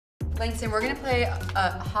Langston, we're gonna play a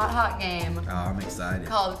hot game. Oh, I'm excited.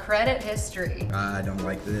 Called Credit History. I don't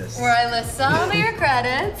like this. Where I list some of your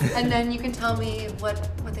credits, and then you can tell me what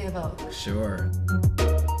they evoke. Sure.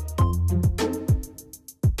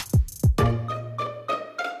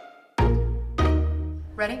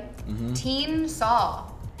 Ready? Teen Saw.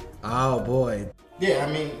 Oh boy. Yeah,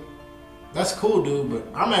 I mean, that's cool, dude,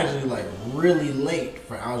 but I'm actually like really late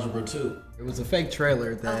for Algebra 2. It was a fake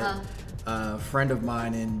trailer that a friend of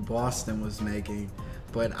mine in Boston was making,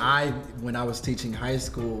 but when I was teaching high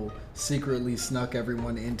school, secretly snuck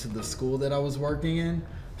everyone into the school that I was working in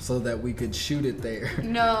so that we could shoot it there.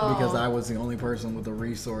 No. Because I was the only person with a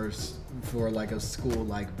resource for like a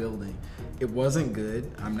school-like building. It wasn't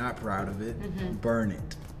good. I'm not proud of it. Burn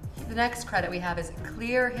it. The next credit we have is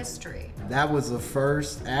Clear History. That was the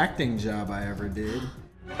first acting job I ever did.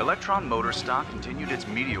 Electron motor stock continued its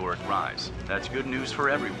meteoric rise. That's good news for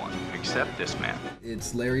everyone, except this man.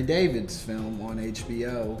 It's Larry David's film on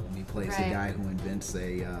HBO. He plays a guy who invents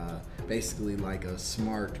a, basically like a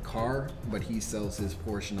smart car, but he sells his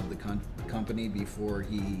portion of the company before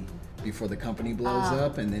the company blows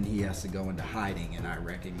up, and then he has to go into hiding, and I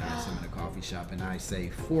recognize him in a coffee shop, and I say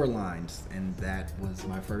 4 lines, and that was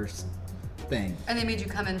my first thing. And they made you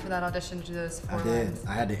come in for that audition to do those 4 lines. I did.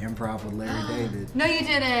 I had to improv with Larry David. No, you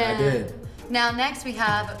didn't. I did. Now next we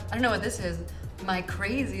have, I don't know what this is, My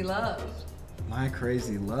Crazy Love. My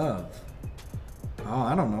Crazy Love. Oh,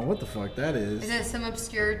 I don't know what the fuck that is. Is it some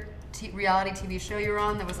obscure reality TV show you were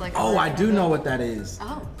on that was like... Oh, I do know what that is.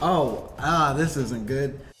 Oh. This isn't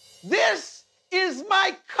good. This is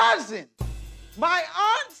my cousin, my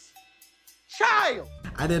aunt's child.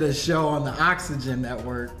 I did a show on the Oxygen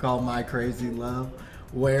Network called My Crazy Love,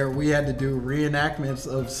 where we had to do reenactments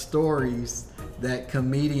of stories that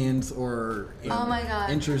comedians or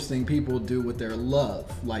interesting people do with their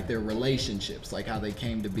love, like their relationships, like how they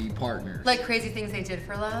came to be partners. Like crazy things they did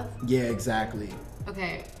for love? Yeah, exactly.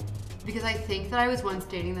 Okay, because I think that I was once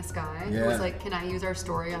dating this guy who was like, can I use our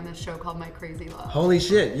story on this show called My Crazy Love? Holy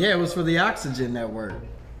shit, yeah, it was for the Oxygen Network.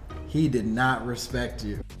 He did not respect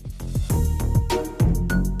you.